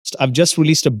I've just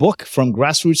released a book, From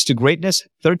Grassroots to Greatness,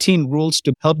 13 Rules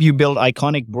to Help You Build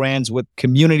Iconic Brands with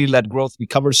Community-Led Growth. We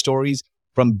cover stories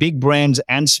from big brands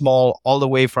and small, all the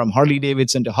way from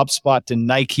Harley-Davidson to HubSpot to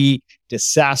Nike to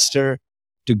SaaStr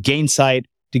to Gainsight,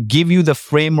 to give you the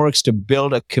frameworks to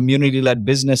build a community-led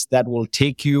business that will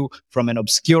take you from an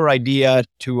obscure idea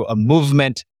to a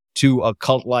movement to a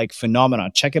cult-like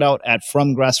phenomenon. Check it out at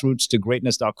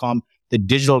FromGrassrootsToGreatness.com. The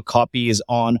digital copy is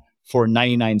on for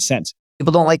 99 cents.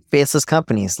 People don't like faceless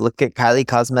companies. Look at Kylie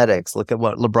Cosmetics. Look at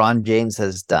what LeBron James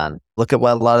has done. Look at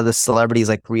what a lot of the celebrities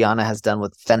like Rihanna has done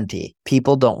with Fenty.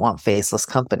 People don't want faceless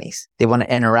companies. They want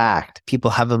to interact.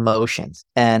 People have emotions.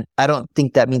 And I don't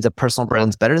think that means a personal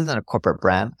brand's better than a corporate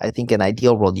brand. I think in an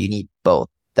ideal world, you need both.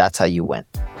 That's how you win.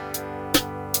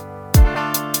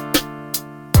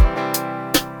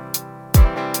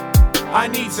 I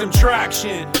need some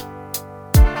traction.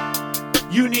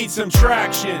 You need some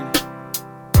traction.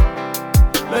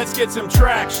 Let's get some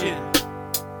traction.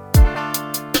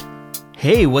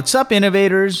 Hey, what's up,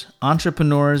 innovators,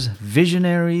 entrepreneurs,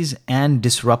 visionaries, and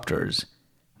disruptors?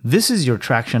 This is your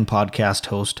Traction Podcast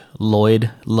host,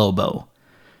 Lloyd Lobo.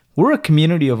 We're a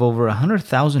community of over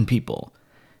 100,000 people,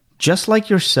 just like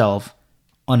yourself,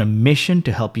 on a mission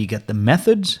to help you get the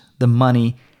methods, the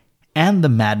money, and the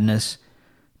madness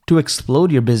to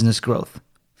explode your business growth,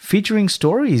 featuring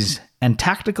stories and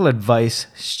tactical advice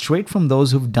straight from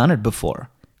those who've done it before,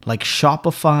 like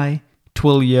Shopify,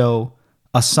 Twilio,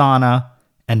 Asana,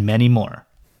 and many more.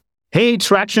 Hey,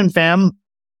 Traction fam.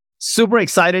 Super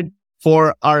excited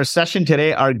for our session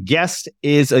today. Our guest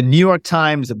is a New York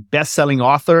Times best-selling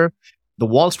author. The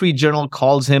Wall Street Journal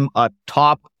calls him a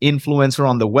top influencer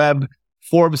on the web.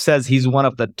 Forbes says he's one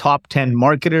of the top 10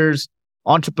 marketers.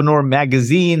 Entrepreneur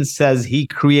Magazine says he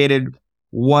created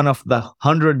one of the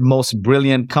 100 most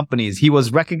brilliant companies. He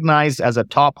was recognized as a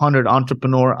top 100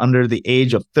 entrepreneur under the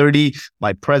age of 30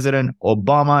 by President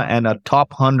Obama and a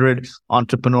top 100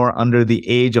 entrepreneur under the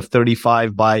age of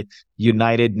 35 by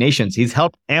United Nations. He's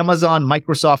helped Amazon,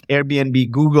 Microsoft,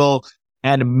 Airbnb, Google,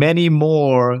 and many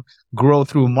more grow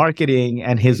through marketing.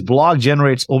 And his blog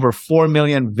generates over 4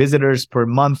 million visitors per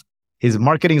month. His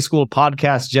marketing school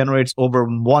podcast generates over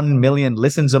 1 million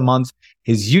listens a month.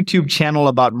 His YouTube channel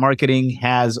about marketing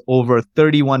has over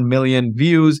 31 million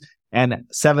views and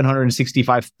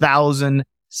 765,000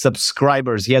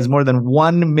 subscribers. He has more than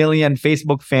 1 million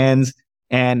Facebook fans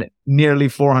and nearly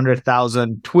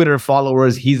 400,000 Twitter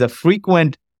followers. He's a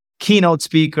frequent keynote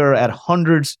speaker at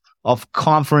hundreds of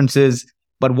conferences.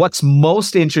 But what's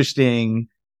most interesting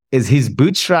is he's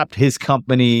bootstrapped his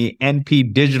company,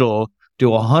 NP Digital, to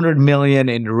 100 million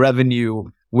in revenue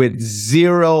with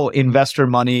zero investor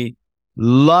money.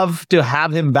 Love to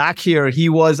have him back here. He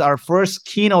was our first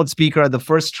keynote speaker at the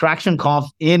first Traction Conf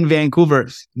in Vancouver.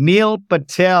 Neil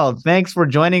Patel, thanks for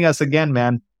joining us again,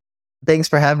 man. Thanks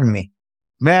for having me.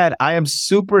 Man, I am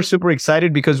super, super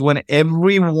excited because when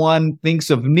everyone thinks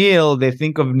of Neil, they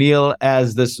think of Neil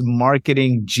as this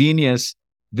marketing genius,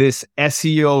 this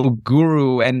SEO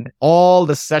guru, and all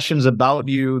the sessions about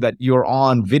you that you're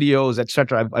on, videos,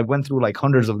 etc. I went through like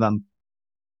hundreds of them.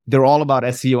 They're all about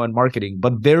SEO and marketing,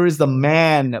 but there is the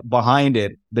man behind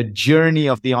it, the journey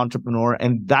of the entrepreneur.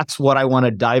 And that's what I want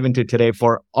to dive into today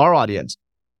for our audience.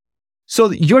 So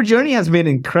your journey has been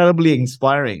incredibly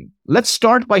inspiring. Let's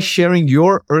start by sharing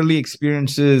your early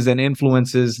experiences and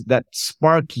influences that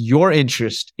sparked your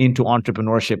interest into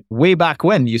entrepreneurship way back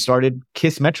when you started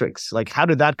Kissmetrics. Like, how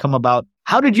did that come about?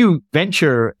 How did you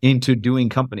venture into doing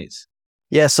companies?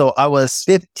 Yeah, so I was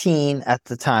 15 at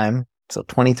the time, so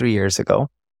 23 years ago.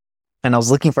 And I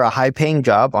was looking for a high-paying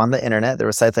job on the internet. There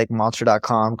were sites like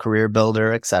Monster.com, Career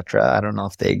Builder, etc. I don't know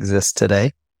if they exist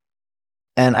today.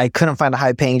 And I couldn't find a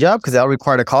high-paying job because they all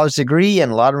required a college degree,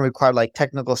 and a lot of them required like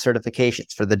technical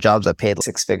certifications for the jobs that paid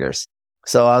 6 figures.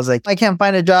 So I was like, I can't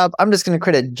find a job. I'm just going to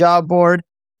create a job board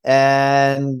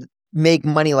and make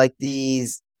money like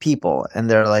these people. And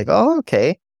they're like, oh,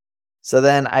 okay. So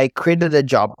then I created a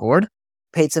job board,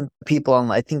 paid some people on,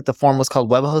 I think the forum was called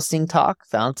Web Hosting Talk,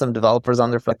 found some developers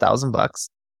on there for $1,000,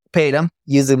 paid them,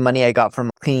 used the money I got from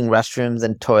cleaning restrooms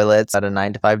and toilets at a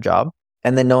 9-to-5 job.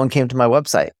 And then no one came to my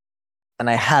website. And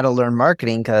I had to learn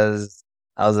marketing because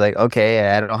I was like,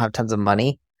 okay, I don't have tons of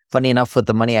money. Funny enough, with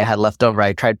the money I had left over,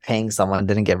 I tried paying someone,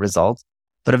 didn't get results.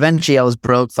 But eventually I was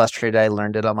broke, frustrated. I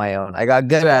learned it on my own. I got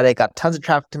good at it, got tons of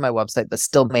traffic to my website, but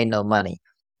still made no money.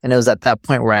 And it was at that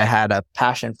point where I had a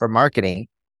passion for marketing.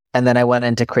 And then I went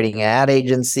into creating an ad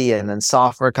agency and then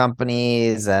software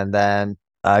companies. And then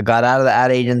got out of the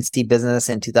ad agency business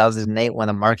in 2008 when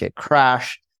the market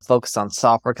crashed, focused on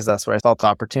software because that's where I felt the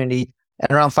opportunity.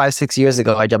 And around 5-6 years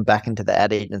ago, I jumped back into the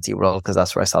ad agency world because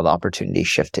that's where I saw the opportunity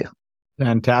shift to.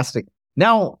 Fantastic.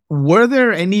 Now, were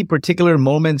there any particular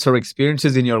moments or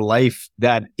experiences in your life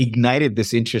that ignited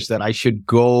this interest that I should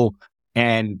go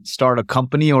and start a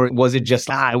company? Or was it just,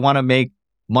 I want to make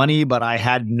money, but I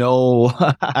had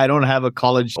I don't have a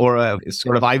college or a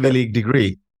sort of Ivy League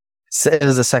degree? So it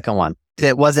was the second one.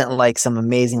 It wasn't like some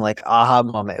amazing like aha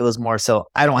moment. It was more so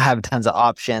I don't have tons of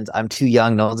options. I'm too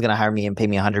young. No one's going to hire me and pay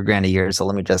me $100,000 a year. So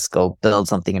let me just go build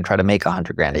something and try to make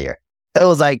 $100,000 a year. It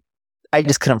was like, I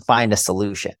just couldn't find a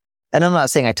solution. And I'm not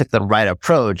saying I took the right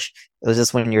approach. It was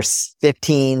just when you're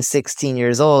 15, 16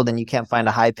 years old and you can't find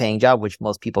a high paying job, which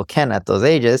most people can at those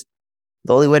ages.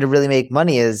 The only way to really make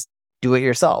money is do it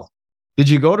yourself. Did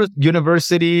you go to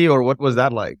university or what was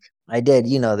that like? I did.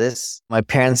 You know this. My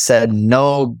parents said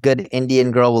no good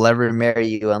Indian girl will ever marry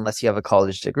you unless you have a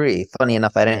college degree. Funny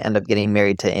enough, I didn't end up getting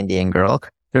married to an Indian girl.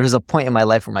 There was a point in my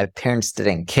life where my parents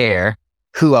didn't care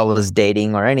who I was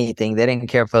dating or anything. They didn't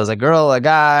care if it was a girl, a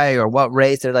guy, or what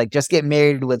race. They're like, just get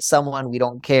married with someone. We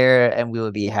don't care and we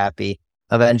will be happy.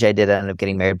 Eventually, I did end up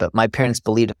getting married, but my parents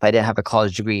believed if I didn't have a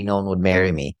college degree, no one would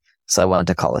marry me. So I went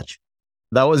to college.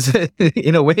 That was,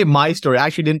 in a way, my story. I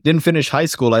actually didn't finish high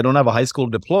school. I don't have a high school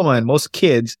diploma. And most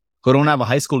kids who don't have a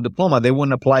high school diploma, they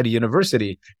wouldn't apply to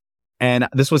university. And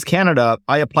this was Canada.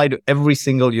 I applied to every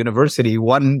single university.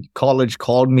 One college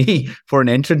called me for an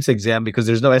entrance exam because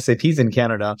there's no SATs in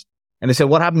Canada. And they said,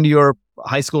 what happened to your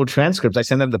high school transcripts? I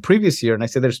sent them the previous year and I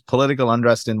said, there's political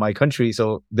unrest in my country,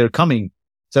 so they're coming.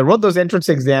 So I wrote those entrance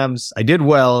exams. I did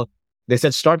well. They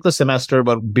said, start the semester,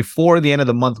 but before the end of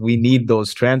the month, we need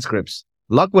those transcripts.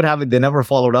 Luck would have it, they never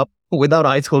followed up. Without a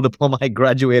high school diploma, I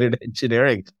graduated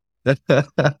engineering.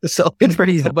 So it's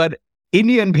pretty, but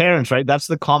Indian parents, right? That's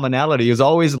the commonality is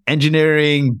always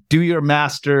engineering, do your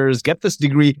master's, get this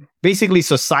degree. Basically,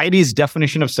 society's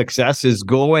definition of success is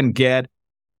go and get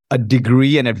a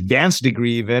degree, an advanced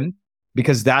degree even,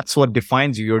 because that's what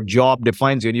defines you. Your job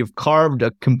defines you. And you've carved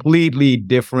a completely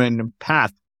different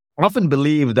path. I often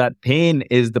believe that pain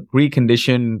is the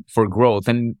precondition for growth.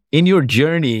 And in your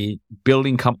journey,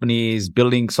 building companies,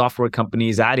 building software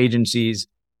companies, ad agencies,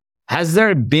 has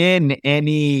there been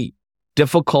any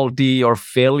difficulty or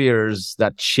failures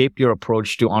that shaped your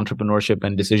approach to entrepreneurship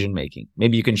and decision making?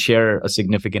 Maybe you can share a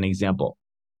significant example.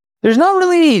 There's not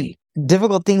really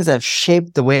difficult things that have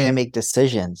shaped the way I make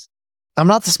decisions. I'm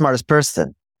not the smartest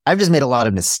person. I've just made a lot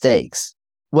of mistakes.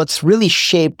 What's really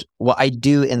shaped what I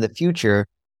do in the future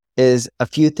is a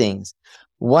few things.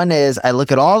 One is I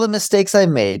look at all the mistakes I've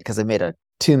made because I made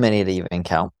too many to even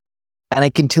count. And I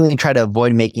continually try to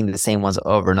avoid making the same ones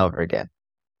over and over again.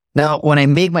 Now, when I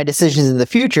make my decisions in the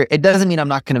future, it doesn't mean I'm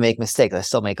not going to make mistakes. I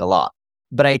still make a lot,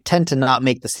 but I tend to not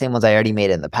make the same ones I already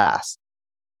made in the past.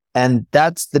 And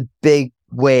that's the big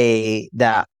way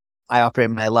that I operate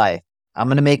my life. I'm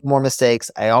going to make more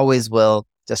mistakes. I always will.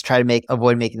 Just try to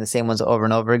avoid making the same ones over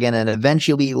and over again, and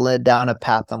eventually lead down a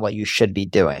path on what you should be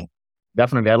doing.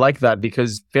 Definitely. I like that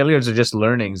because failures are just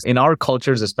learnings. In our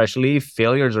cultures, especially,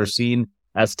 failures are seen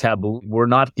as taboo. We're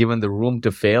not given the room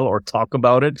to fail or talk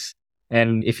about it.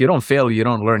 And if you don't fail, you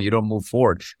don't learn, you don't move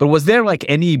forward. But was there like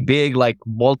any big, like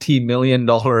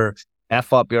multi-million-dollar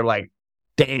F up? You're like,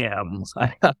 damn.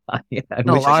 A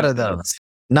lot of those.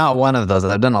 Not one of those.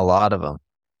 I've done a lot of them.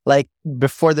 Like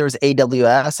before there was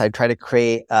AWS, I tried to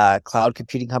create a cloud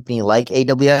computing company like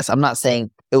AWS. I'm not saying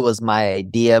it was my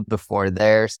idea before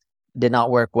theirs. Did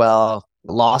not work well.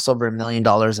 Lost over $1 million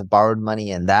of borrowed money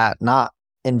in that. Not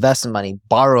investment money,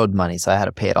 borrowed money. So I had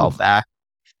to pay it all back.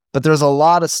 But there's a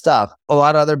lot of stuff, a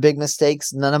lot of other big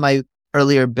mistakes. None of my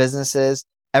earlier businesses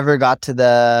ever got to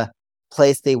the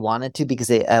place they wanted to because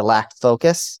I lacked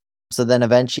focus. So then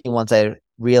eventually once I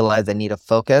realized I need a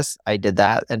focus, I did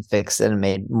that and fixed it and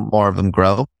made more of them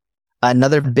grow.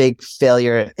 Another big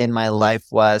failure in my life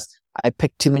was I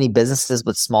picked too many businesses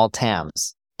with small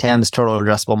TAMs. TAMs, total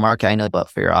addressable market. I know, but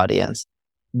for your audience,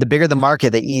 the bigger the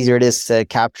market, the easier it is to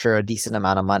capture a decent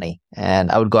amount of money.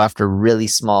 And I would go after really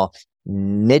small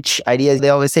niche ideas. They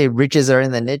always say riches are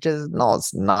in the niches. No,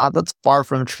 it's not. That's far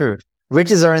from true.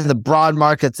 Riches are in the broad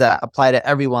markets that apply to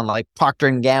everyone, like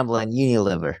Procter & Gamble and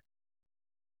Unilever.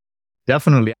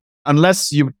 Definitely.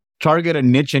 Unless you target a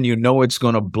niche and you know it's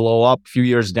going to blow up a few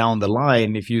years down the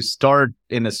line, if you start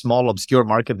in a small, obscure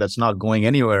market that's not going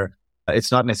anywhere,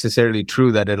 it's not necessarily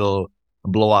true that it'll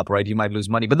blow up, right? You might lose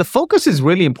money. But the focus is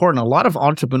really important. A lot of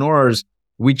entrepreneurs,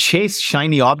 we chase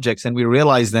shiny objects and we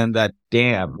realize then that,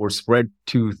 damn, we're spread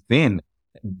too thin.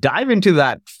 Dive into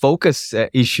that focus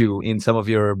issue in some of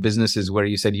your businesses where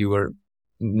you said you were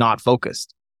not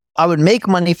focused. I would make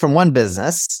money from one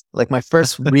business, like my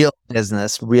first real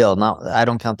business, not, I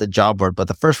don't count the job board, but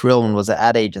the first real one was an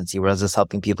ad agency where I was just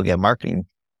helping people get marketing,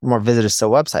 more visitors to the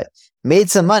website. Made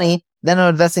some money, then I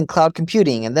would invest in cloud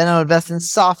computing, and then I would invest in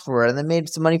software, and then made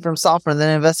some money from software, and then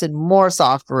I invested more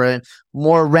software and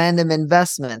more random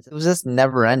investments. It was just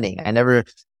never ending. I never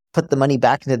put the money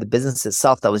back into the business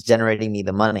itself that was generating me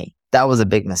the money. That was a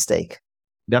big mistake.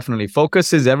 Definitely.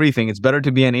 Focus is everything. It's better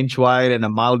to be an inch wide and a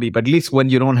mile deep, at least when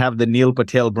you don't have the Neil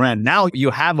Patel brand. Now you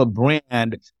have a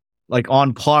brand like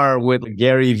on par with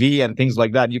Gary Vee and things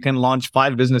like that. You can launch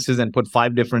 5 businesses and put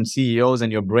 5 different CEOs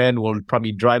and your brand will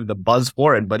probably drive the buzz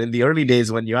for it. But in the early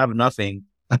days when you have nothing,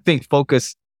 I think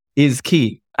focus is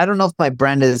key. I don't know if my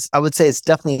brand is, I would say it's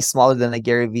definitely smaller than a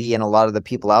Gary Vee and a lot of the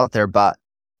people out there. But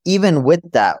even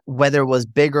with that, whether it was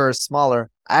bigger or smaller,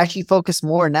 I actually focus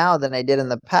more now than I did in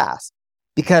the past.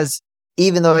 Because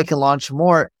even though I can launch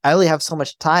more, I only have so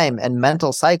much time and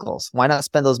mental cycles. Why not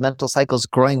spend those mental cycles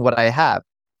growing what I have?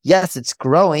 Yes, it's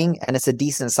growing and it's a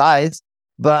decent size,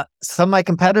 but some of my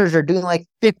competitors are doing like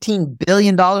 $15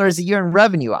 billion a year in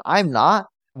revenue. I'm not.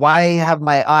 Why have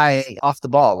my eye off the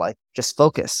ball? Like, just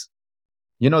focus.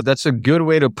 That's a good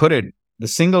way to put it. The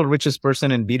single richest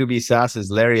person in B2B SaaS is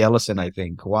Larry Ellison, I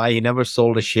think. Why? He never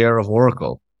sold a share of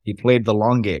Oracle. He played the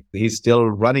long game. He's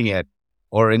still running it,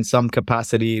 or in some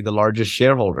capacity, the largest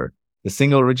shareholder. The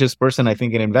single richest person, I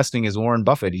think, in investing is Warren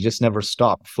Buffett. He just never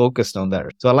stopped, focused on that.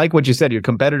 So I like what you said. Your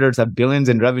competitors have billions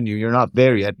in revenue. You're not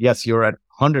there yet. Yes, you're at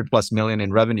 100 plus million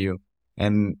in revenue,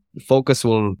 and focus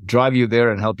will drive you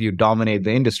there and help you dominate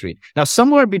the industry. Now,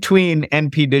 somewhere between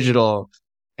NP Digital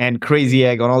and Crazy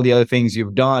Egg and all the other things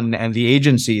you've done and the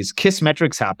agencies,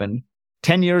 Kissmetrics happened.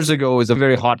 10 years ago, it was a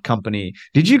very hot company.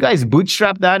 Did you guys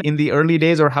bootstrap that in the early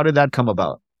days, or how did that come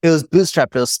about? It was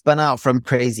bootstrapped. It was spun out from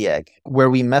Crazy Egg.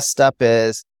 Where we messed up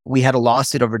is we had a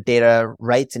lawsuit over data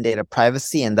rights and data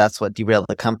privacy, and that's what derailed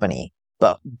the company.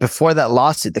 But before that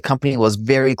lawsuit, the company was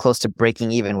very close to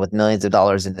breaking even with millions of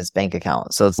dollars in its bank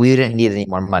account. So we didn't need any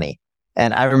more money.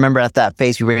 And I remember at that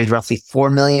phase, we raised roughly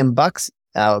 $4 million,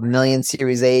 $1 million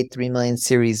Series A, $3 million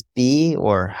Series B,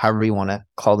 or however you want to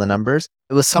call the numbers.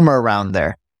 It was somewhere around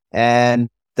there. And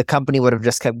the company would have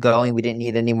just kept going. We didn't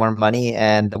need any more money.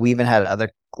 And we even had other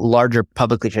larger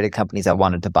publicly traded companies that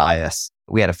wanted to buy us.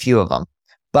 We had a few of them,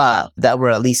 but that were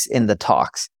at least in the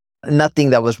talks. Nothing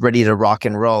that was ready to rock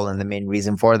and roll. And the main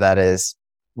reason for that is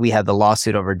we had the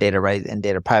lawsuit over data rights and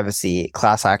data privacy,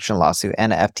 class action lawsuit,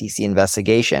 and an FTC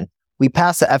investigation. We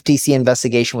passed the FTC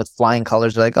investigation with flying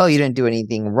colors. They're like, oh, you didn't do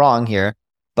anything wrong here.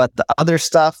 But the other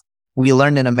stuff we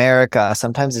learned in America,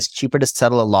 sometimes it's cheaper to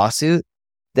settle a lawsuit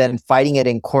than fighting it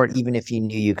in court, even if you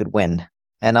knew you could win.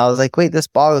 And I was like, wait, this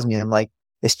bothers me. I'm like,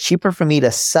 it's cheaper for me to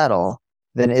settle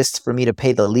than it is for me to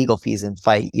pay the legal fees and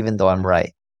fight, even though I'm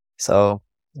right. So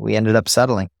we ended up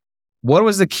settling. What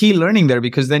was the key learning there?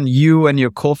 Because then you and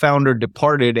your co-founder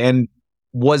departed, and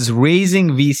was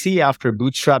raising VC after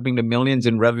bootstrapping to millions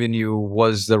in revenue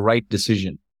was the right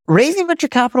decision? Raising venture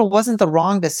capital wasn't the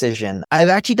wrong decision. I've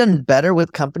actually done better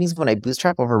with companies when I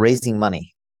bootstrap over raising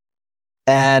money.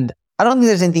 And I don't think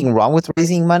there's anything wrong with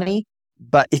raising money,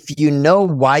 but if you know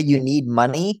why you need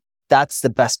money, that's the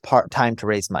best time to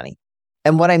raise money.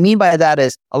 And what I mean by that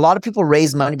is a lot of people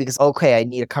raise money because, okay, I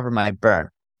need to cover my burn.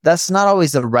 That's not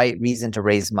always the right reason to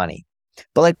raise money.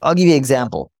 But like, I'll give you an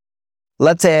example.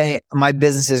 Let's say my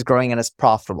business is growing and it's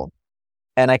profitable,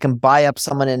 and I can buy up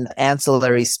someone in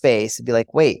ancillary space and be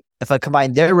like, wait, if I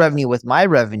combine their revenue with my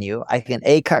revenue, I can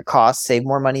A, cut costs, save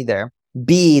more money there.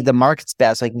 B, the market's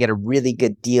bad, so I can get a really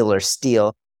good deal or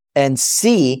steal. And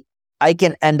C, I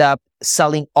can end up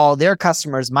selling all their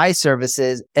customers my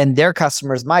services and their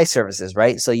customers my services,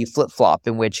 right? So you flip-flop,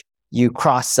 in which you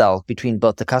cross-sell between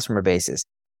both the customer bases.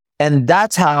 And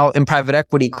that's how in private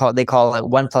equity, they call it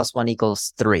 1 + 1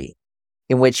 = 3,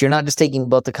 in which you're not just taking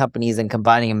both the companies and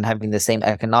combining them and having the same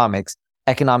economics.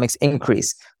 Economics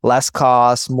increase, less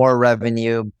costs, more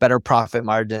revenue, better profit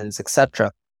margins,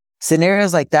 etc.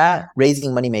 Scenarios like that,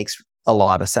 raising money makes a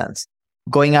lot of sense.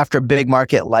 Going after a big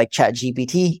market like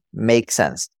ChatGPT makes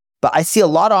sense. But I see a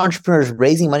lot of entrepreneurs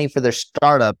raising money for their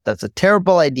startup. That's a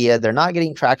terrible idea. They're not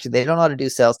getting traction. They don't know how to do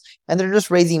sales. And they're just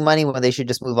raising money when they should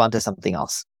just move on to something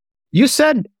else. You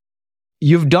said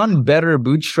you've done better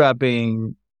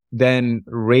bootstrapping than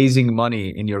raising money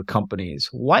in your companies.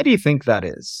 Why do you think that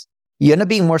is? You end up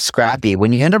being more scrappy.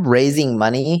 When you end up raising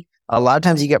money, a lot of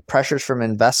times you get pressures from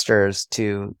investors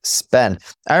to spend.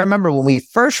 I remember when we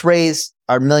first raised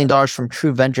our $1 million from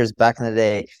True Ventures back in the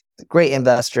day, great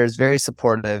investors, very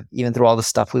supportive, even through all the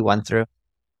stuff we went through.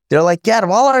 They're like, yeah, out of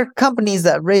all our companies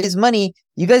that raise money,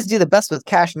 you guys do the best with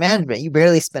cash management. You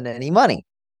barely spend any money.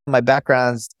 My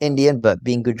background's Indian, but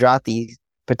being Gujarati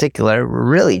particular,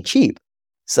 really cheap.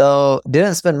 So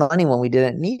didn't spend money when we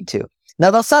didn't need to. Now,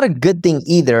 that's not a good thing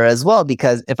either as well,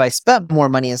 because if I spent more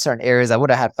money in certain areas, I would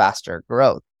have had faster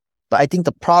growth. But I think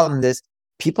the problem is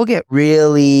people get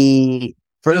really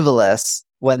frivolous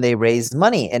when they raise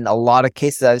money. In a lot of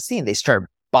cases I've seen, they start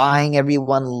buying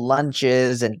everyone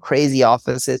lunches and crazy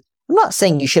offices. I'm not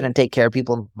saying you shouldn't take care of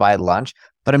people and provide lunch,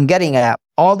 but I'm getting at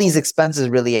all these expenses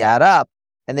really add up.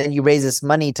 And then you raise this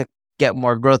money to get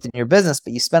more growth in your business,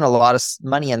 but you spend a lot of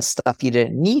money on stuff you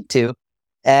didn't need to.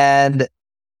 And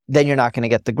then you're not going to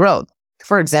get the growth.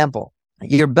 For example,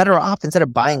 you're better off, instead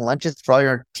of buying lunches for all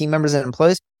your team members and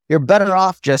employees, you're better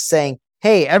off just saying,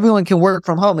 hey, everyone can work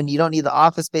from home and you don't need the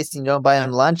office space and you don't buy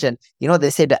them lunch. And you know what they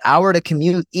say, the hour to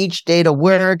commute each day to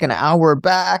work, an hour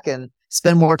back, and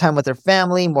spend more time with their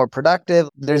family, more productive.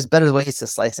 There's better ways to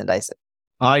slice and dice it.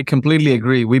 I completely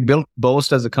agree. We built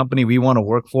Boast as a company we want to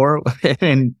work for.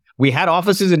 And we had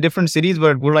offices in different cities,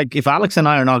 but we're like, if Alex and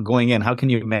I are not going in, how can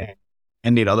you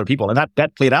mandate other people? And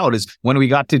that played out is when we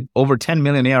got to over 10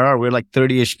 million ARR, we're like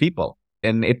 30-ish people.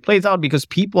 And it plays out because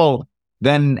people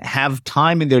then have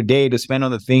time in their day to spend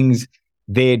on the things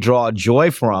they draw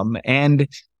joy from. And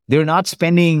they're not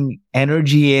spending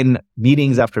energy in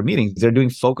meetings after meetings. They're doing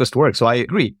focused work. So I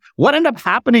agree. What ended up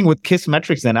happening with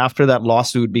Kissmetrics then after that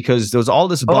lawsuit? Because there was all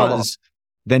this buzz.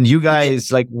 Then you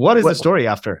guys, like, what is the story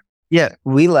after? Yeah,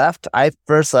 we left. I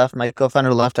first left. My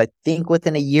co-founder left, I think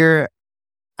within a year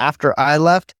after I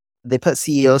left. They put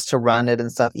CEOs to run it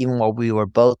and stuff, even while we were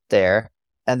both there.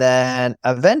 And then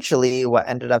eventually what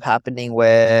ended up happening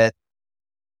with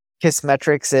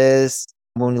Kissmetrics is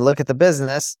when we look at the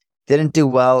business, didn't do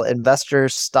well.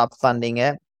 Investors stopped funding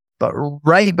it. But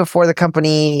right before the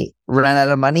company ran out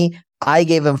of money, I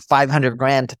gave them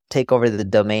 $500,000 to take over the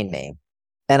domain name.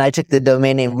 And I took the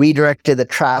domain name, redirected the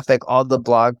traffic, all the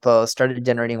blog posts, started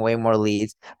generating way more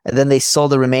leads. And then they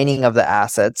sold the remaining of the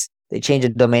assets. They changed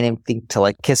the domain name to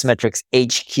like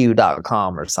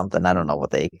kissmetricshq.com or something. I don't know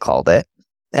what they called it.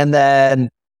 And then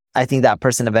I think that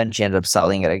person eventually ended up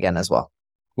selling it again as well.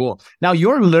 Cool. Now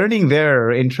you're learning there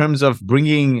in terms of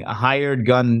bringing hired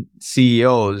gun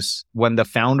CEOs when the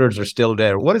founders are still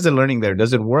there. What is the learning there?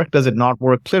 Does it work? Does it not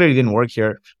work? Clearly it didn't work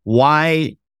here.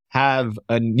 Why have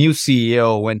a new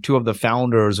CEO when two of the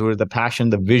founders or the passion,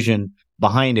 the vision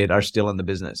behind it are still in the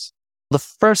business? The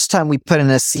first time we put in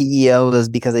a CEO was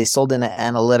because they sold in an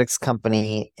analytics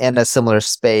company in a similar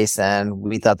space, and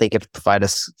we thought they could provide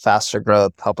us faster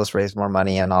growth, help us raise more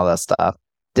money and all that stuff.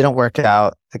 Didn't work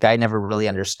out. The guy never really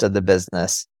understood the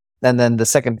business. And then the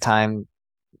second time,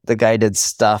 the guy did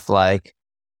stuff like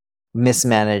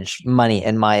mismanage money,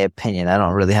 in my opinion. I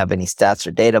don't really have any stats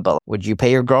or data, but would you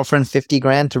pay your girlfriend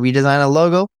 $50,000 to redesign a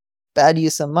logo? Bad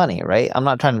use of money, right? I'm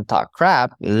not trying to talk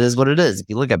crap. It is what it is. If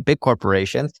you look at big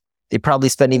corporations, they probably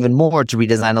spend even more to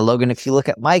redesign a logo. And if you look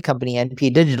at my company,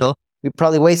 NP Digital, we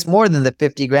probably waste more than the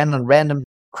 $50,000 on random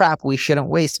crap we shouldn't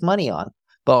waste money on.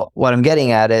 But what I'm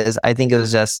getting at is I think it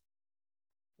was just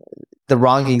the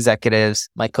wrong executives.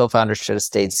 My co-founder should have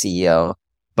stayed CEO.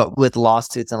 But with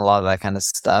lawsuits and a lot of that kind of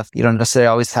stuff, you don't necessarily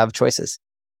always have choices.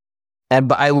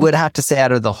 But I would have to say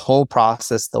out of the whole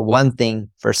process, the one thing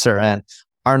for certain,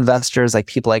 our investors, like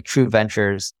people like True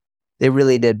Ventures, they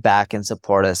really did back and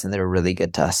support us, and they were really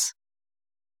good to us.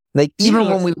 Like even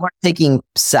when we weren't taking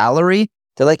salary,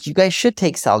 they're like, you guys should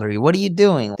take salary. What are you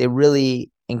doing? They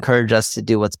really encourage us to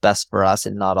do what's best for us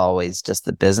and not always just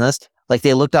the business. Like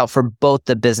they looked out for both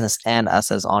the business and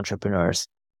us as entrepreneurs.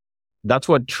 That's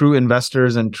what true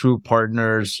investors and true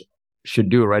partners should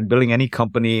do, right? Building any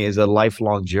company is a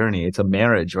lifelong journey. It's a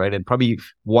marriage, right? And probably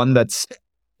one that's,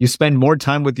 you spend more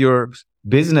time with your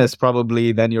business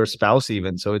probably than your spouse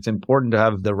even. So it's important to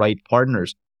have the right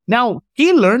partners. Now,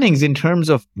 key learnings in terms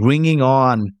of bringing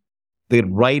on the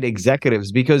right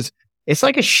executives, because it's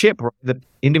like a ship, right? The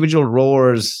individual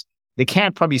rowers, they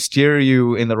can't probably steer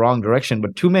you in the wrong direction,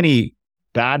 but too many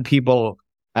bad people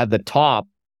at the top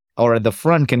or at the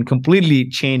front can completely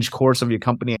change course of your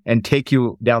company and take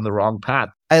you down the wrong path.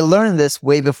 I learned this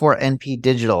way before NP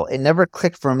Digital. It never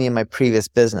clicked for me in my previous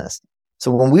business.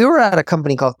 So when we were at a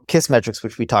company called Kissmetrics,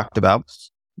 which we talked about,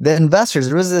 the investors,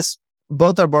 there was this,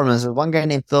 both our board members, one guy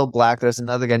named Phil Black, there's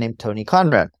another guy named Tony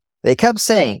Conrad. They kept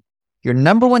saying, your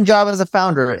number one job as a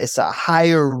founder is to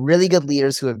hire really good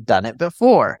leaders who have done it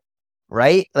before,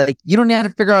 right? Like you don't have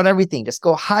to figure out everything. Just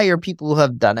go hire people who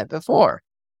have done it before.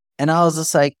 And I was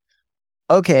just like,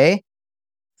 okay.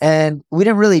 And we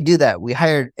didn't really do that. We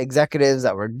hired executives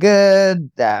that were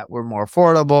good, that were more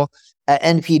affordable. At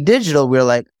NP Digital, we were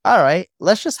like, all right,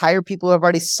 let's just hire people who have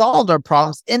already solved our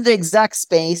problems in the exact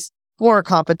space for our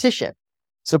competition.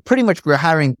 So pretty much we're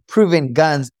hiring proven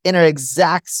guns in our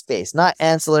exact space, not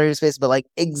ancillary space, but like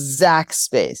exact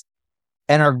space.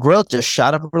 And our growth just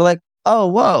shot up. We're like, oh,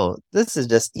 whoa, this is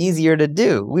just easier to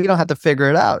do. We don't have to figure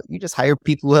it out. You just hire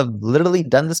people who have literally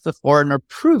done this before and are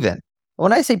proven.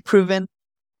 When I say proven,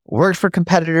 worked for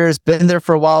competitors, been there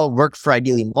for a while, worked for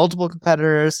ideally multiple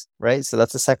competitors, right? So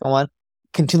that's the second one.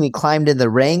 Continually climbed in the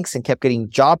ranks and kept getting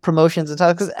job promotions and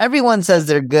stuff because everyone says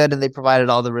they're good and they provided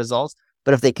all the results.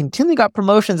 But if they continually got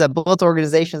promotions at both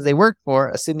organizations they worked for,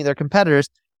 assuming they're competitors,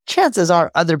 chances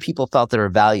are other people felt they were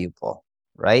valuable,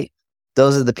 right?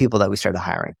 Those are the people that we started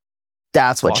hiring.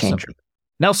 That's what changed.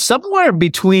 Now, somewhere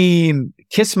between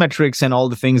Kissmetrics and all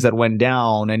the things that went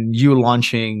down and you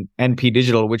launching NP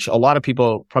Digital, which a lot of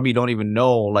people probably don't even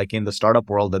know, like in the startup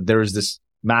world, that there is this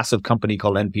massive company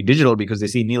called NP Digital because they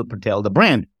see Neil Patel, the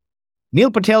brand.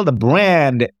 Neil Patel, the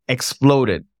brand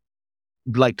exploded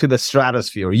like to the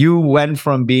stratosphere. You went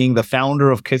from being the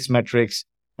founder of Kissmetrics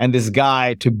and this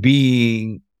guy to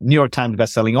being New York Times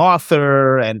bestselling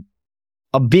author and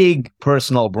a big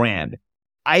personal brand.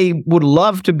 I would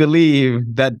love to believe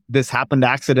that this happened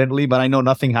accidentally, but I know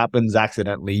nothing happens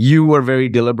accidentally. You were very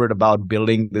deliberate about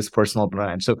building this personal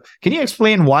brand. So can you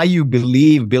explain why you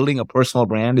believe building a personal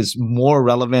brand is more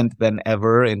relevant than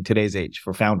ever in today's age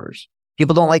for founders?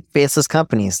 People don't like faceless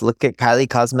companies. Look at Kylie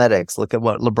Cosmetics. Look at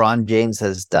what LeBron James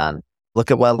has done.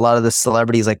 Look at what a lot of the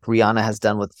celebrities like Rihanna has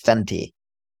done with Fenty.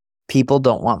 People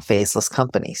don't want faceless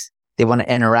companies. They want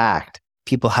to interact.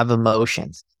 People have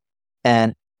emotions.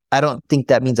 And I don't think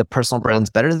that means a personal brand is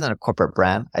better than a corporate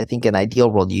brand. I think in an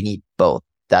ideal world, you need both.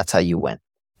 That's how you win.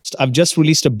 I've just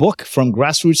released a book, From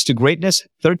Grassroots to Greatness,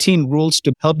 13 Rules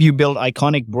to Help You Build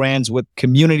Iconic Brands with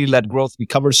Community-Led Growth. We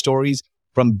cover stories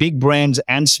from big brands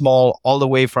and small, all the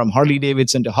way from Harley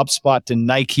Davidson to HubSpot to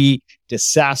Nike to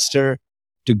SaaStr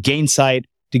to Gainsight,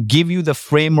 to give you the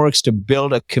frameworks to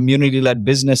build a community-led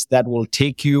business that will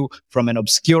take you from an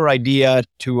obscure idea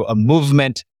to a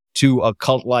movement to a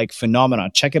cult-like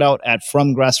phenomenon. Check it out at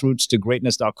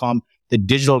FromGrassrootsToGreatness.com. The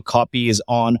digital copy is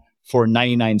on for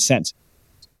 99 cents.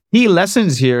 Key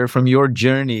lessons here from your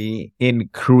journey in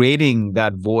creating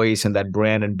that voice and that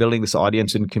brand and building this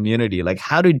audience and community. Like,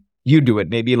 how did you do it?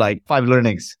 Maybe like 5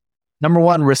 learnings. Number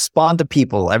one, respond to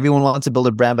people. Everyone wants to build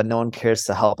a brand, but no one cares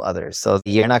to help others. So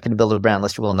you're not going to build a brand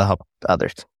unless you're willing to help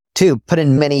others. 2, put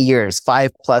in many years,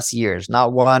 5+ years,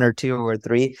 not 1 or 2 or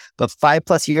 3, but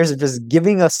 5+ years of just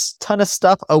giving a ton of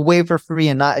stuff away for free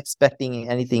and not expecting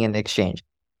anything in exchange.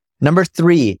 Number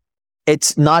 3,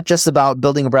 it's not just about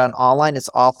building a brand online, it's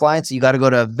offline. So you got to go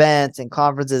to events and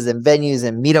conferences and venues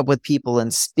and meet up with people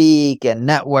and speak and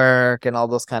network and all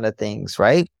those kind of things,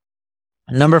 right?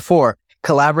 Number 4,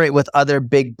 collaborate with other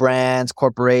big brands,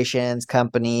 corporations,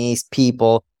 companies,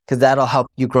 people, because that'll help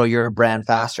you grow your brand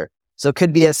faster. So it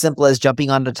could be as simple as jumping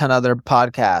on a ton of other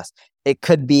podcasts. It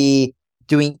could be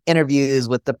doing interviews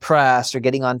with the press or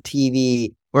getting on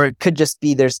TV, or it could just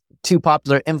be there's 2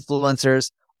 popular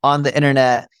influencers on the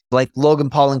internet, like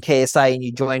Logan Paul and KSI, and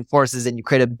you join forces and you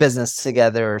create a business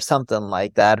together or something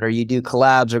like that, or you do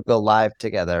collabs or go live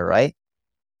together, right?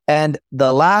 And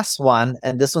the last one,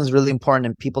 and this one's really important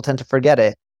and people tend to forget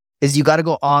it, is you got to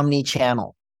go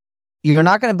omni-channel. You're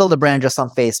not going to build a brand just on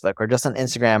Facebook or just on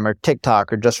Instagram or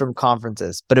TikTok or just from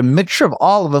conferences, but a mixture of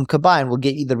all of them combined will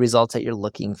get you the results that you're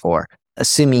looking for,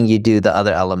 assuming you do the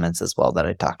other elements as well that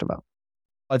I talked about.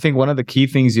 I think one of the key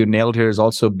things you nailed here is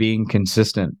also being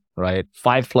consistent, right?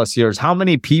 5+ years. How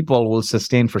many people will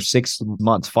sustain for 6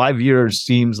 months? 5 years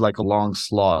seems like a long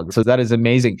slog. So that is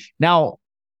amazing. Now,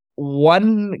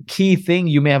 one key thing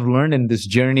you may have learned in this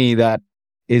journey that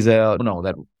is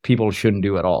that people shouldn't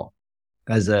do at all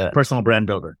as a personal brand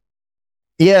builder.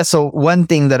 Yeah. So one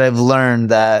thing that I've learned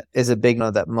that is a big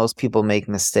no that most people make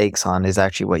mistakes on is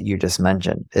actually what you just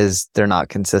mentioned, is they're not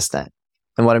consistent.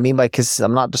 And what I mean by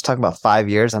I'm not just talking about 5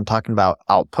 years, I'm talking about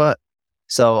output.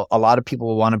 So a lot of people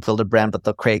will want to build a brand, but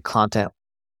they'll create content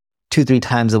 2-3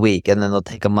 times a week and then they'll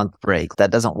take a month break. That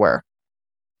doesn't work.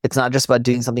 It's not just about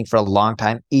doing something for a long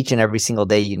time. Each and every single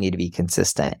day, you need to be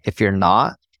consistent. If you're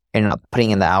not, and you're not putting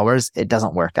in the hours, it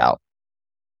doesn't work out.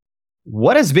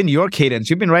 What has been your cadence?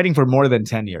 You've been writing for more than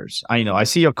 10 years. I know. I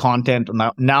see your content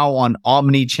now on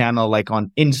omni-channel, like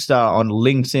on Insta, on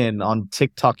LinkedIn, on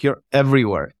TikTok. You're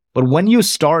everywhere. But when you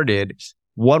started,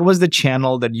 what was the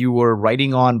channel that you were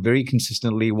writing on very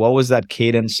consistently? What was that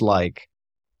cadence like?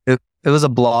 It was a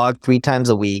blog 3 times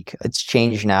a week. It's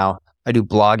changed now. I do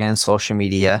blog and social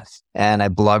media, and I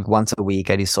blog once a week.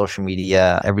 I do social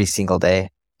media every single day.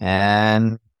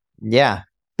 And yeah,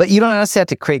 but you don't necessarily have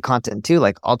to create content too.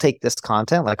 Like I'll take this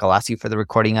content, like I'll ask you for the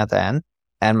recording at the end,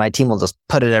 and my team will just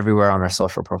put it everywhere on our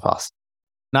social profiles.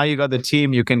 Now you got the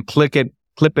team, you can clip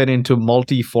it into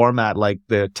multi-format, like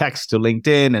the text to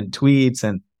LinkedIn and tweets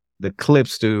and the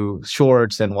clips to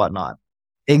shorts and whatnot.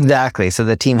 Exactly. So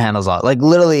the team handles all. Like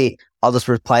literally, I'll just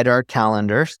reply to our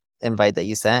calendar invite that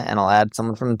you sent, and I'll add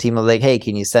someone from the team. I'll be like, hey,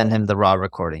 can you send him the raw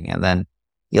recording? And then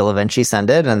you'll eventually send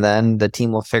it, and then the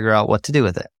team will figure out what to do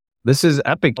with it. This is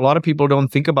epic. A lot of people don't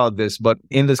think about this, but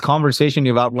in this conversation,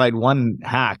 you've outlined one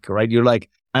hack, right? You're like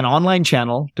an online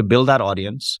channel to build that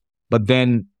audience, but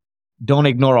then don't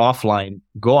ignore offline.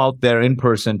 Go out there in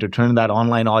person to turn that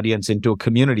online audience into a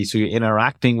community. So you're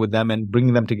interacting with them and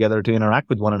bringing them together to interact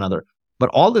with one another. But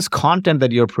all this content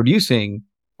that you're producing,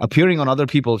 appearing on other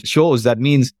people's shows, that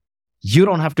means you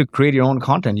don't have to create your own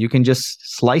content. You can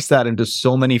just slice that into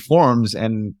so many forms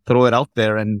and throw it out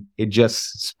there, and it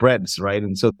just spreads, right?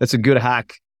 And so that's a good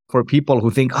hack for people who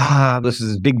think, this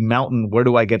is a big mountain. Where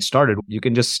do I get started? You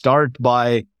can just start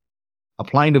by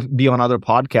applying to be on other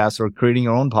podcasts or creating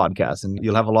your own podcast, and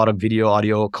you'll have a lot of video,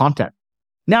 audio content.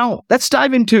 Now, let's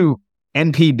dive into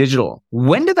NP Digital.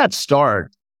 When did that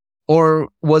start? Or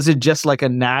was it just like a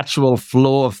natural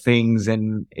flow of things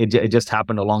and it just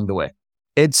happened along the way?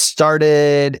 It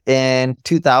started in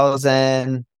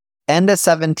 2000, end of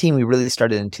 17. We really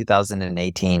started in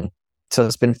 2018. So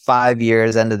it's been 5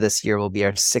 years. End of this year will be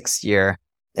our 6th year.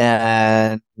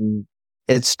 And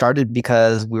it started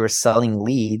because we were selling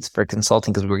leads for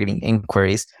consulting because we were getting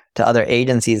inquiries to other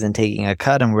agencies and taking a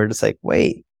cut. And we're just like,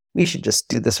 wait, we should just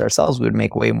do this ourselves. We would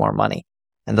make way more money.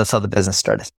 And that's how the business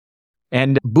started.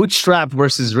 And bootstrap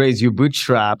versus raise, you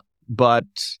bootstrap, but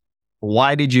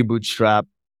why did you bootstrap?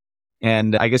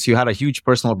 And I guess you had a huge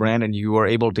personal brand and you were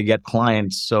able to get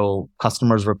clients. So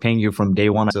customers were paying you from day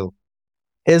one. So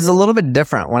it was a little bit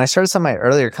different. When I started some of my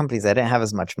earlier companies, I didn't have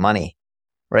as much money,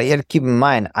 right? You have to keep in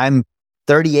mind, I'm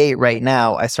 38 right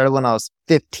now. I started when I was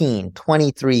 15,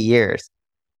 23 years.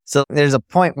 So there's a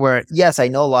point where, yes, I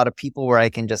know a lot of people where I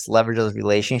can just leverage those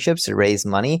relationships to raise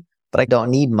money, but I don't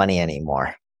need money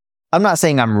anymore. I'm not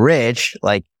saying I'm rich.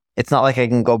 Like, it's not like I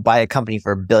can go buy a company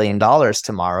for $1 billion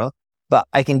tomorrow, but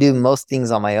I can do most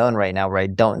things on my own right now where I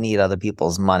don't need other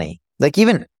people's money. Like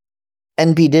even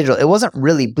NP Digital, it wasn't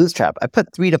really bootstrap. I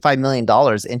put $3 to $5 million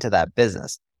into that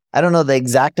business. I don't know the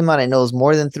exact amount. I know it was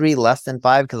more than 3, less than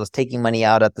 5, because I was taking money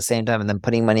out at the same time and then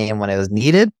putting money in when it was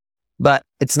needed. But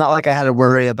it's not like I had to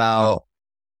worry about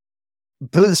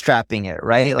bootstrapping it,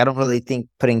 right? I don't really think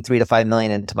putting 3 to 5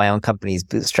 million into my own company is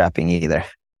bootstrapping either.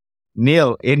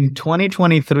 Neil, in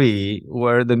 2023,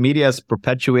 where the media has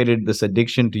perpetuated this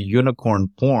addiction to unicorn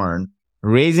porn,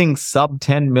 raising sub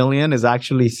 10 million is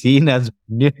actually seen as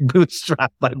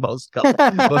bootstrap by most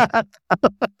companies.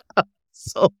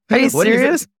 So, are you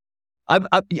serious?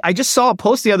 I just saw a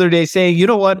post the other day saying, you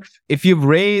know what? If you've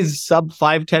raised sub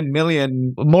 5-10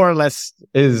 million, more or less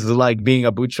is like being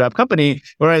a bootstrap company.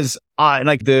 Whereas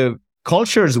like the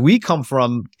cultures we come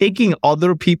from, taking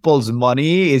other people's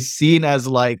money is seen as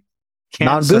like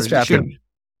cancer. Non-bootstrapping.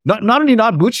 Not only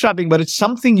not bootstrapping, but it's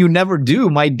something you never do.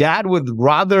 My dad would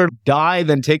rather die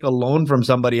than take a loan from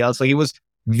somebody else. Like it was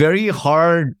very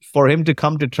hard for him to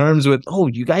come to terms with, oh,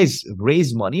 you guys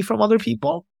raise money from other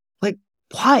people? Like,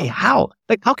 why? How?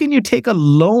 Like, how can you take a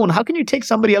loan? How can you take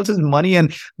somebody else's money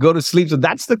and go to sleep? So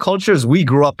that's the cultures we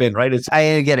grew up in, right?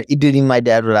 I get it. Dude, even my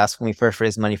dad would ask when we first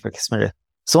raised money for Kismet.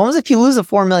 So what if you lose a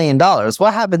 $4 million?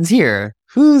 What happens here?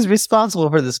 Who's responsible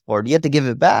for this for? Do you have to give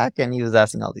it back? And he was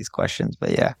asking all these questions, but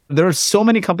yeah. There are so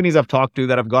many companies I've talked to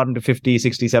that have gotten to 50,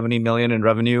 60, 70 million in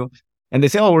revenue. And they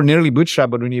say, oh, we're nearly bootstrapped.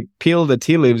 But when you peel the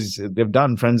tea leaves, they've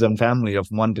done friends and family of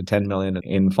 1 to 10 million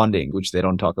in funding, which they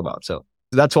don't talk about. So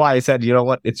that's why I said, you know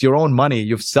what? It's your own money.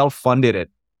 You've self-funded it.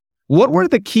 What were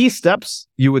the key steps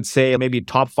you would say, maybe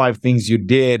top 5 things you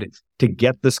did to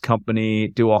get this company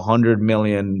to 100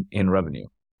 million in revenue?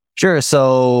 Sure.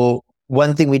 So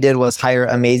one thing we did was hire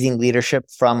amazing leadership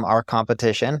from our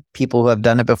competition, people who have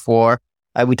done it before.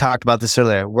 We talked about this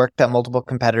earlier, worked at multiple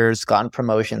competitors, gotten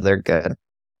promotions. They're good.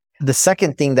 The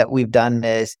second thing that we've done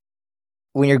is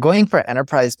when you're going for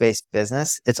enterprise-based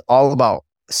business, it's all about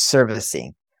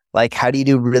servicing. Like, how do you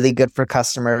do really good for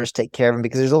customers, take care of them?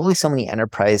 Because there's only so many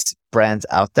enterprise brands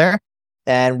out there.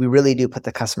 And we really do put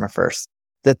the customer first.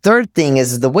 The third thing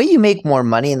is the way you make more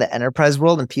money in the enterprise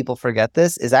world, and people forget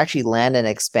this, is actually land and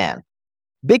expand.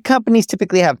 Big companies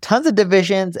typically have tons of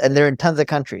divisions and they're in tons of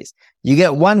countries. You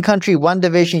get one country, one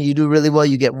division, you do really well,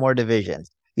 you get more divisions.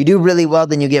 You do really well,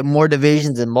 then you get more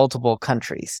divisions in multiple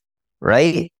countries,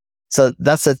 right? So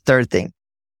that's the third thing.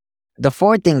 The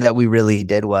fourth thing that we really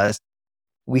did was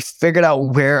we figured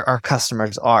out where our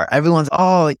customers are. Everyone's,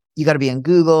 oh, you got to be on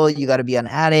Google, you got to be on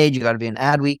Ad Age, you got to be on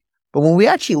Adweek. But when we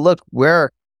actually look where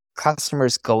are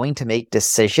customers going to make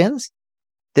decisions,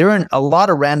 they were in a lot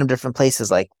of random different places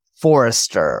like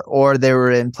Forrester, or they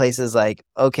were in places like,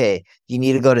 okay, you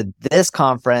need to go to this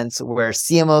conference where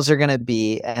CMOs are going to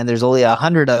be, and there's only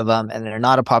 100 of them, and they're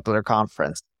not a popular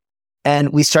conference. And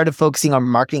we started focusing our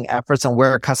marketing efforts on where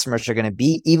our customers are going to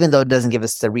be, even though it doesn't give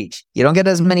us the reach. You don't get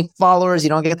as many followers, you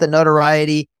don't get the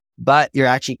notoriety, but you're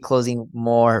actually closing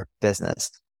more business.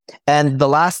 And the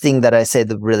last thing that I say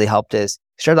that really helped is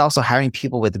started also hiring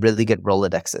people with really good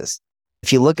Rolodexes.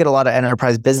 If you look at a lot of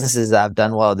enterprise businesses that have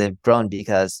done well, they've grown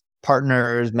because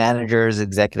partners, managers,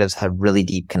 executives have really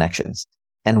deep connections.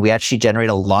 And we actually generate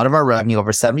a lot of our revenue,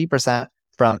 over 70%,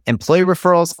 from employee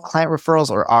referrals, client referrals,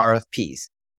 or RFPs.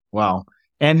 Wow.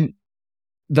 And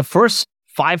the first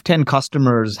 5-10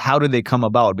 customers, how did they come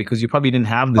about? Because you probably didn't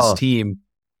have this team.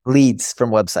 Leads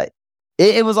from website.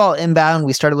 It was all inbound.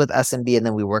 We started with SMB and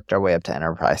then we worked our way up to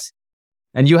enterprise.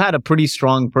 And you had a pretty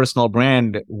strong personal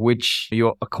brand, which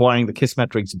you're acquiring the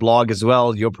Kissmetrics blog as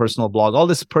well, your personal blog. All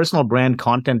this personal brand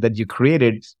content that you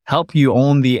created helped you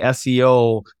own the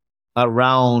SEO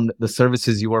around the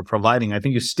services you were providing. I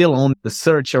think you still own the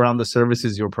search around the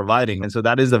services you're providing. And so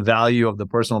that is the value of the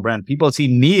personal brand. People see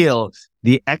Neil,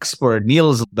 the expert.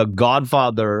 Neil's the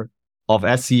godfather of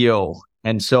SEO.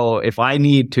 And so if I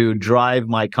need to drive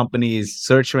my company's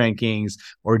search rankings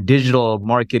or digital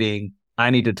marketing, I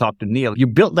need to talk to Neil. You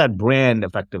built that brand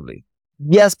effectively.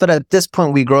 Yes, but at this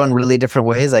point, we grow in really different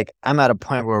ways. Like I'm at a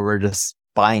point where we're just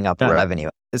buying up revenue.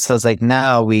 So it's like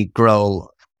now we grow.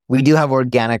 We do have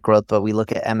organic growth, but we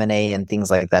look at M&A and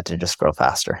things like that to just grow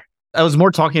faster. I was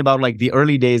more talking about like the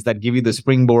early days that give you the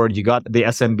springboard. You got the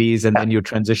SMBs and then you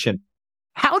transition.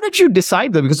 How did you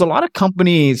decide though? Because a lot of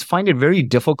companies find it very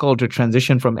difficult to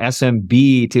transition from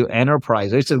SMB to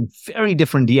enterprise. It's a very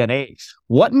different DNA.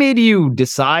 What made you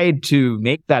decide to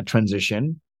make that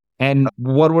transition? And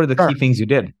what were the key things you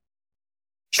did?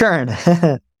 Churn.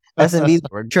 SMBs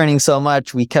were churning so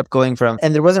much. We kept going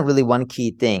and there wasn't really one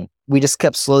key thing. We just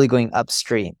kept slowly going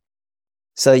upstream.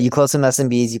 So you close some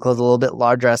SMBs, you close a little bit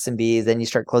larger SMBs, then you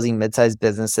start closing mid-sized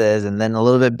businesses, and then a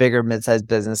little bit bigger mid-sized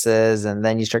businesses, and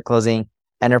then you start closing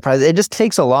enterprise. It just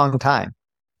takes a long time.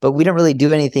 But we didn't really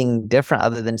do anything different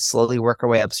other than slowly work our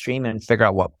way upstream and figure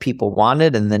out what people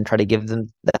wanted and then try to give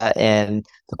them that and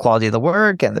the quality of the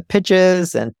work and the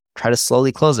pitches and try to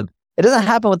slowly close them. It doesn't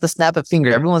happen with the snap of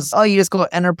finger. Everyone's, you just go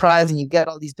enterprise and you get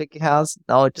all these big accounts.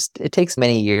 No, it takes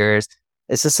many years.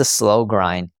 It's just a slow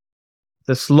grind.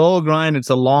 The slow grind, it's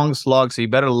a long slog. So you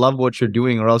better love what you're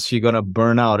doing or else you're going to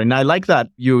burn out. And I like that.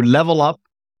 You level up,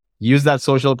 use that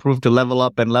social proof to level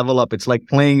up and level up. It's like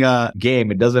playing a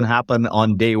game. It doesn't happen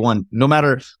on day one. No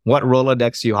matter what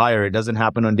Rolodex you hire, it doesn't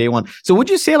happen on day one. So would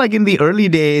you say like in the early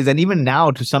days and even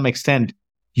now to some extent,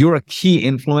 you're a key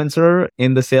influencer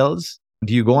in the sales?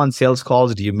 Do you go on sales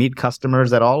calls? Do you meet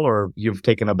customers at all? Or you've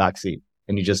taken a backseat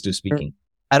and you just do speaking?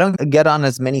 I don't get on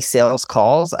as many sales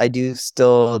calls. I do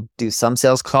still do some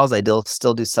sales calls. I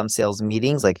still do some sales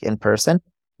meetings like in person.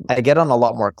 I get on a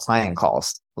lot more client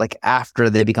calls, like after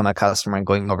they become a customer and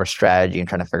going over strategy and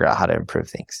trying to figure out how to improve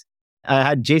things. I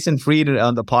had Jason Fried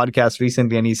on the podcast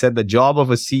recently, and he said the job of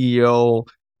a CEO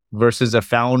versus a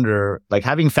founder, like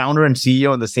having founder and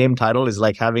CEO in the same title is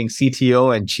like having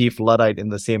CTO and chief Luddite in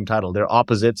the same title. They're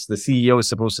opposites. The CEO is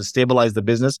supposed to stabilize the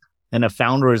business, and a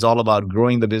founder is all about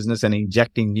growing the business and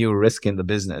injecting new risk in the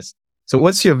business. So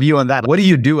what's your view on that? What do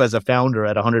you do as a founder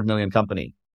at a 100 million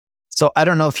company? So I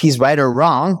don't know if he's right or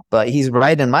wrong, but he's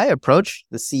right in my approach.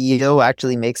 The CEO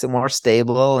actually makes it more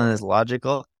stable and is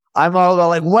logical. I'm all about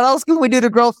like, what else can we do to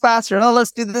grow faster? Oh,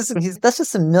 let's do this. And that's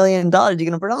just $1 million you're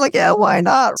going to burn. I'm like, yeah, why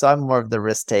not? So I'm more of the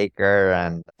risk taker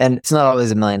and it's not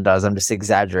always $1 million. I'm just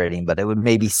exaggerating, but it would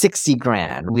maybe 60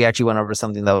 grand. We actually went over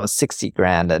something that was 60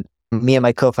 grand and me and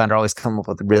my co-founder always come up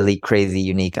with really crazy,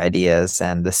 unique ideas.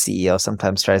 And the CEO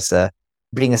sometimes tries to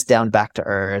bring us down back to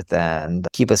earth and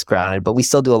keep us grounded. But we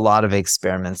still do a lot of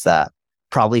experiments that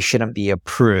probably shouldn't be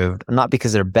approved, not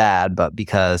because they're bad, but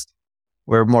because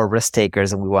we're more risk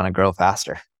takers and we want to grow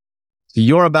faster. So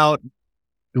you're about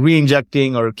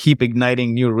re-injecting or keep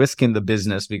igniting new risk in the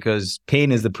business because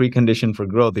pain is the precondition for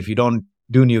growth. If you don't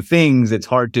do new things, it's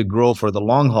hard to grow for the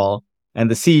long haul.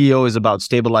 And the CEO is about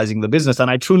stabilizing the business. And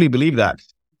I truly believe that.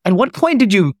 At what point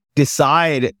did you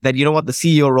decide that, you know what, the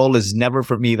CEO role is never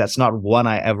for me? That's not one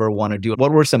I ever want to do.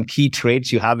 What were some key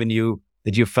traits you have in you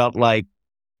that you felt like,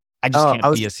 I just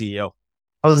can't be a CEO?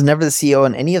 I was never the CEO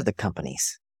in any of the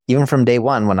companies. Even from day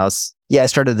one when I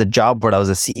started the job board, I was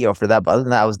a CEO for that. But other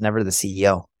than that, I was never the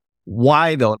CEO.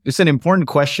 Why though? It's an important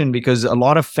question because a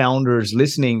lot of founders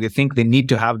listening, they think they need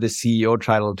to have the CEO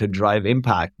title to drive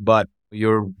impact, but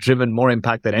you're driven more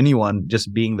impact than anyone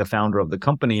just being the founder of the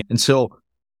company. And so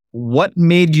what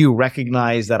made you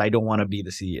recognize that I don't want to be the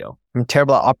CEO? I'm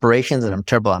terrible at operations and I'm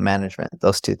terrible at management.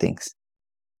 Those two things.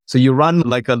 So you run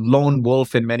like a lone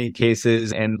wolf in many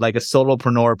cases and like a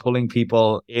solopreneur pulling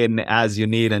people in as you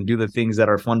need and do the things that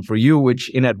are fun for you, which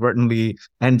inadvertently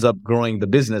ends up growing the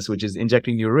business, which is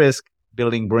injecting new risk,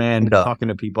 building brand, talking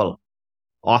to people.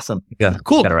 Awesome. Yeah,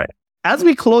 cool. Got it right. As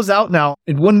we close out now,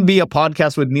 it wouldn't be a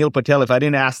podcast with Neil Patel if I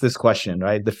didn't ask this question,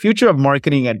 right? The future of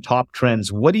marketing and top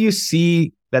trends. What do you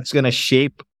see that's going to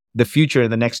shape the future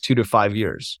in the next 2 to 5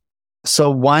 years?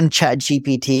 So one,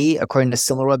 ChatGPT, according to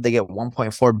SimilarWeb, they get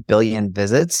 1.4 billion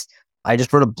visits. I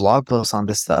just wrote a blog post on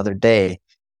this the other day.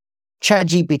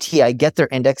 ChatGPT, I get their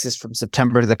indexes from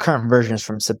September. The current version is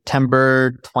from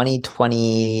September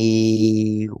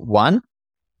 2021.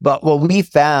 But what we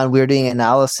found, we were doing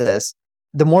analysis,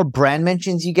 the more brand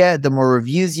mentions you get, the more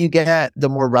reviews you get, the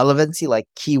more relevancy, like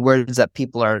keywords that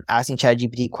people are asking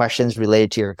ChatGPT questions related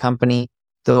to your company.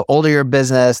 The older your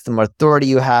business, the more authority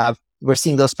you have. We're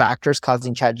seeing those factors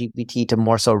causing ChatGPT to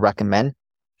more so recommend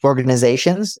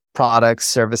organizations, products,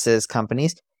 services,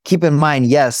 companies. Keep in mind,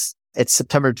 yes, it's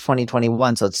September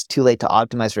 2021, so it's too late to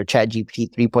optimize for ChatGPT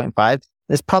 3.5.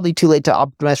 It's probably too late to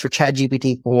optimize for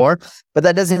ChatGPT 4, but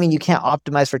that doesn't mean you can't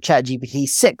optimize for ChatGPT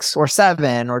 6 or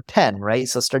 7 or 10, right?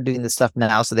 So start doing this stuff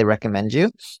now so they recommend you.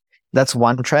 That's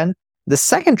one trend. The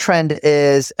second trend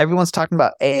is everyone's talking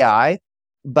about AI,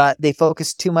 but they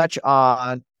focus too much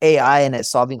on AI and it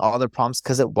solving all their problems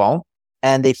because it won't.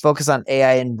 And they focus on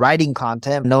AI in writing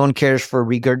content. No one cares for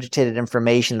regurgitated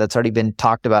information that's already been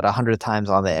talked about 100 times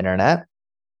on the internet.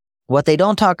 What they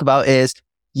don't talk about is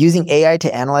using AI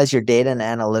to analyze your data and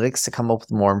analytics to come up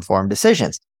with more informed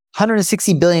decisions.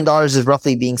 $160 billion is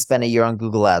roughly being spent a year on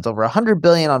Google ads, over $100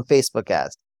 billion on Facebook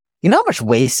ads. You know how much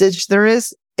wastage there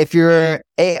is? If your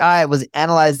AI was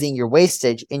analyzing your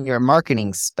wastage in your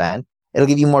marketing spend, it'll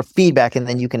give you more feedback and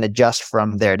then you can adjust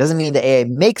from there. It doesn't mean the AI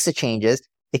makes the changes.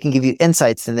 It can give you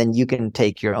insights and then you can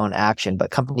take your own action,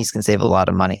 but companies can save a lot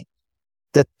of money.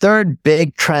 The third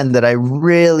big trend that I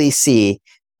really see,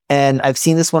 and I've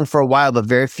seen this one for a while, but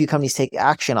very few companies take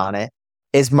action on it,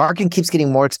 is marketing keeps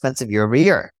getting more expensive year over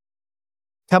year.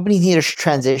 Companies need to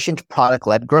transition to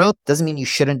product-led growth. Doesn't mean you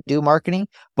shouldn't do marketing,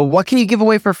 but what can you give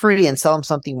away for free and sell them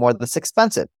something more that's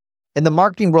expensive? In the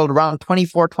marketing world, around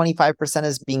 24-25%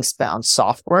 is being spent on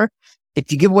software.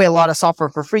 If you give away a lot of software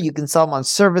for free, you can sell them on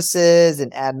services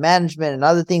and ad management and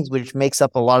other things, which makes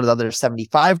up a lot of the other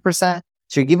 75%.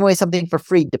 So you're giving away something for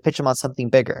free to pitch them on something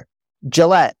bigger.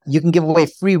 Gillette, you can give away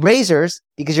free razors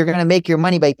because you're going to make your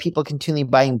money by people continually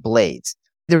buying blades.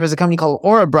 There was a company called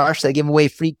Aura Brush that gave away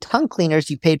free tongue cleaners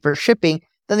you paid for shipping.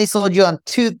 Then they sold you on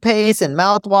toothpaste and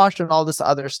mouthwash and all this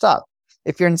other stuff.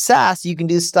 If you're in SaaS, you can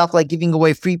do stuff like giving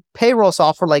away free payroll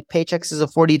software, like Paychex is a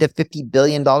 $40 to $50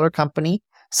 billion company.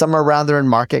 Somewhere around there in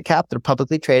market cap, they're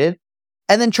publicly traded,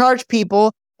 and then charge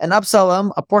people and upsell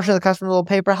them. A portion of the customer will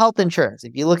pay for health insurance.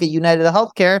 If you look at United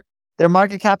Healthcare, their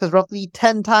market cap is roughly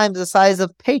 10 times the size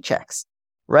of Paychex,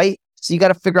 right? So you got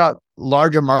to figure out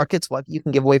larger markets, what you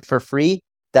can give away for free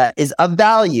that is of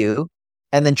value,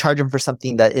 and then charge them for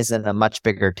something that isn't a much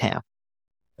bigger TAM.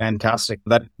 Fantastic.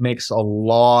 That makes a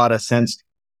lot of sense.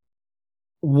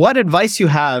 What advice you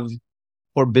have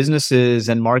for businesses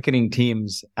and marketing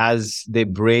teams as they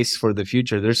brace for the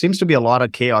future? There seems to be a lot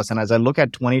of chaos. And as I look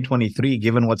at 2023,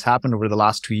 given what's happened over the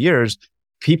last 2 years,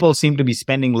 people seem to be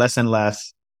spending less and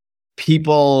less.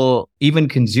 People, even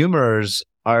consumers,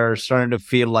 are starting to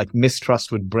feel like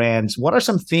mistrust with brands. What are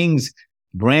some things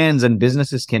brands and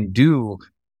businesses can do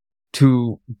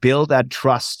to build that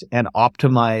trust and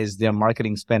optimize their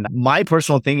marketing spend? My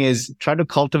personal thing is try to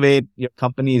cultivate your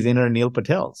company's inner Neil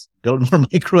Patels, build more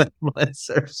micro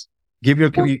influencers, give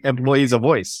your employees a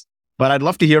voice. But I'd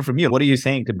love to hear from you. What are you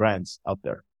saying to brands out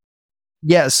there?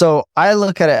 Yeah, so I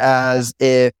look at it as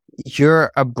if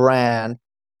you're a brand,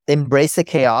 embrace the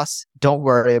chaos. Don't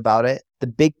worry about it. The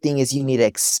big thing is you need to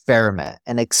experiment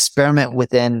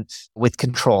with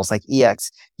controls like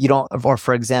EX. Or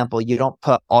for example, you don't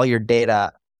put all your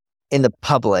data in the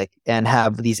public and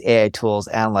have these AI tools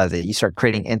analyze it. You start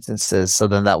creating instances so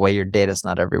then that way your data is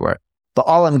not everywhere. But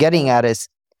all I'm getting at is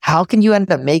how can you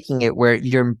end up making it where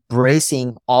you're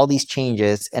embracing all these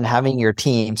changes and having your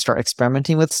team start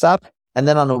experimenting with stuff? And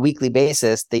then on a weekly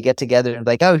basis, they get together and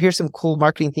like, oh, here's some cool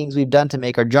marketing things we've done to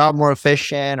make our job more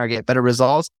efficient or get better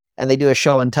results. And they do a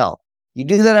show and tell. You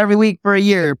do that every week for a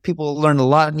year, people will learn a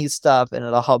lot of new stuff and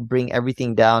it'll help bring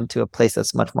everything down to a place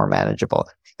that's much more manageable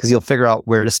because you'll figure out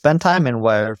where to spend time and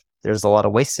where there's a lot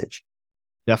of wastage.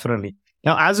 Definitely.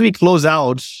 Now, as we close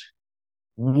out,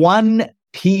 one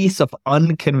piece of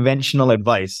unconventional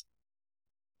advice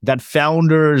that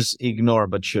founders ignore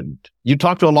but shouldn't? You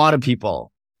talk to a lot of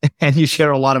people and you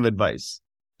share a lot of advice.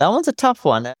 That one's a tough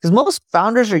one because most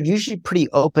founders are usually pretty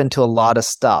open to a lot of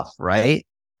stuff, right?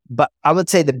 But I would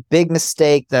say the big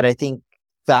mistake that I think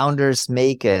founders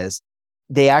make is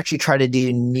they actually try to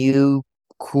do new,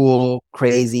 cool,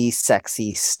 crazy,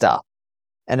 sexy stuff.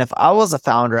 And if I was a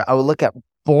founder, I would look at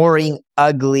boring,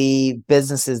 ugly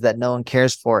businesses that no one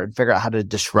cares for and figure out how to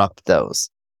disrupt those.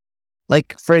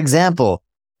 Like, for example,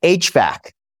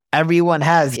 HVAC. Everyone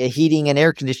has a heating and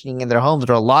air conditioning in their homes,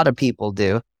 or a lot of people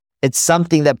do. It's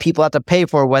something that people have to pay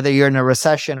for, whether you're in a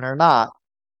recession or not.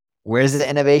 Where's the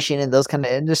innovation in those kind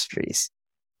of industries?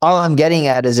 All I'm getting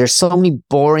at is there's so many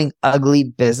boring, ugly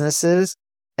businesses,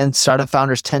 and startup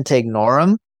founders tend to ignore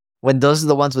them when those are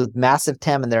the ones with massive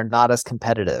TAM and they're not as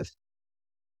competitive.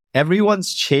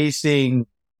 Everyone's chasing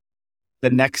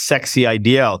the next sexy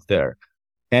idea out there.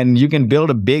 And you can build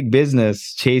a big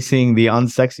business chasing the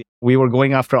unsexy. We were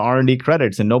going after R&D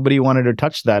credits and nobody wanted to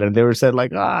touch that. And they were said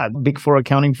like, big four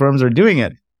accounting firms are doing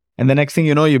it. And the next thing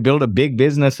you know, you build a big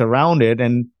business around it.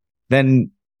 And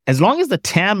then as long as the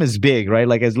TAM is big, right?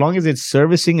 Like as long as it's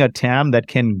servicing a TAM that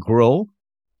can grow,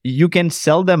 you can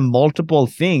sell them multiple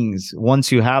things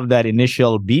once you have that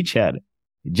initial beachhead.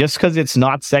 Just because it's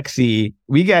not sexy,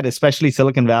 we get, especially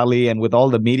Silicon Valley and with all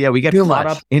the media, we get caught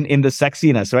up in the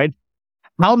sexiness, right?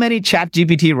 How many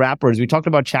ChatGPT rappers, we talked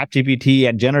about ChatGPT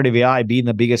and generative AI being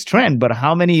the biggest trend, but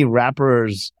how many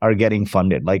rappers are getting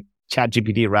funded? Like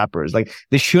ChatGPT rappers, like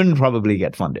they shouldn't probably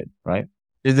get funded, right?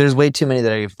 There's way too many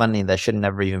that are funding that should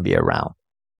never even be around.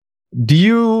 Do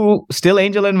you still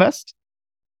angel invest?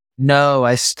 No,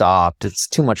 I stopped. It's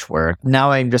too much work.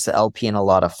 Now I'm just an LP in a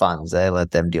lot of funds. I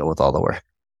let them deal with all the work.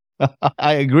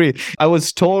 I agree. I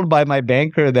was told by my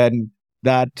banker then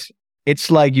that it's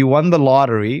like you won the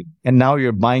lottery and now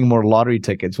you're buying more lottery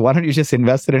tickets. Why don't you just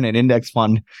invest it in an index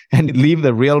fund and leave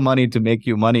the real money to make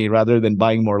you money rather than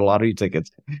buying more lottery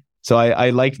tickets? So I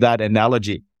like that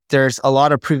analogy. There's a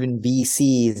lot of proven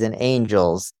VCs and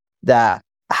angels that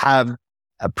have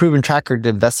a proven track record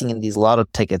of investing in these lotto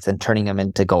tickets and turning them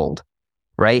into gold,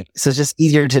 right? So it's just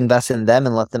easier to invest in them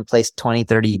and let them place 20,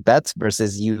 30 bets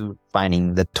versus you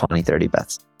finding the 20, 30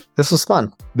 bets. This was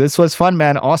fun. This was fun,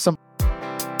 man. Awesome.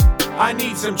 I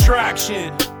need some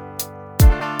traction.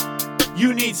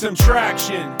 You need some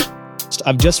traction.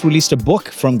 I've just released a book,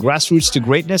 From Grassroots to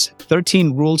Greatness,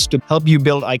 13 Rules to Help You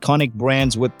Build Iconic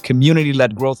Brands with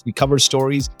Community-Led Growth. We cover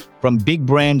stories from big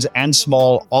brands and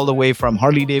small, all the way from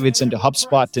Harley-Davidson to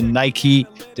HubSpot to Nike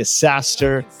to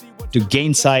SaaStr to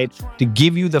Gainsight, to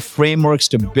give you the frameworks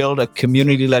to build a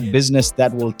community-led business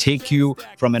that will take you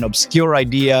from an obscure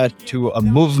idea to a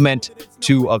movement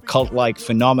to a cult-like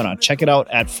phenomenon. Check it out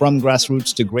at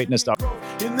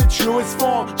FromGrassrootsToGreatness.com. In the truest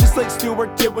form, just like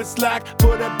Stewart did with Slack,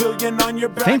 put $1 billion on your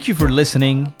back. Thank you for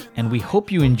listening, and we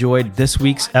hope you enjoyed this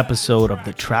week's episode of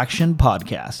the Traction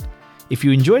Podcast. If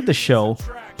you enjoyed the show,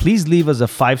 please leave us a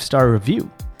 5-star review.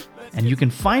 And you can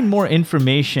find more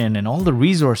information and all the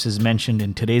resources mentioned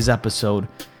in today's episode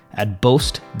at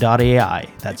boast.ai.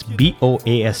 That's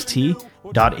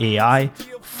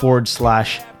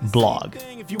BOAST.ai/blog.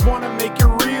 If you want to make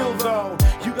it real, though.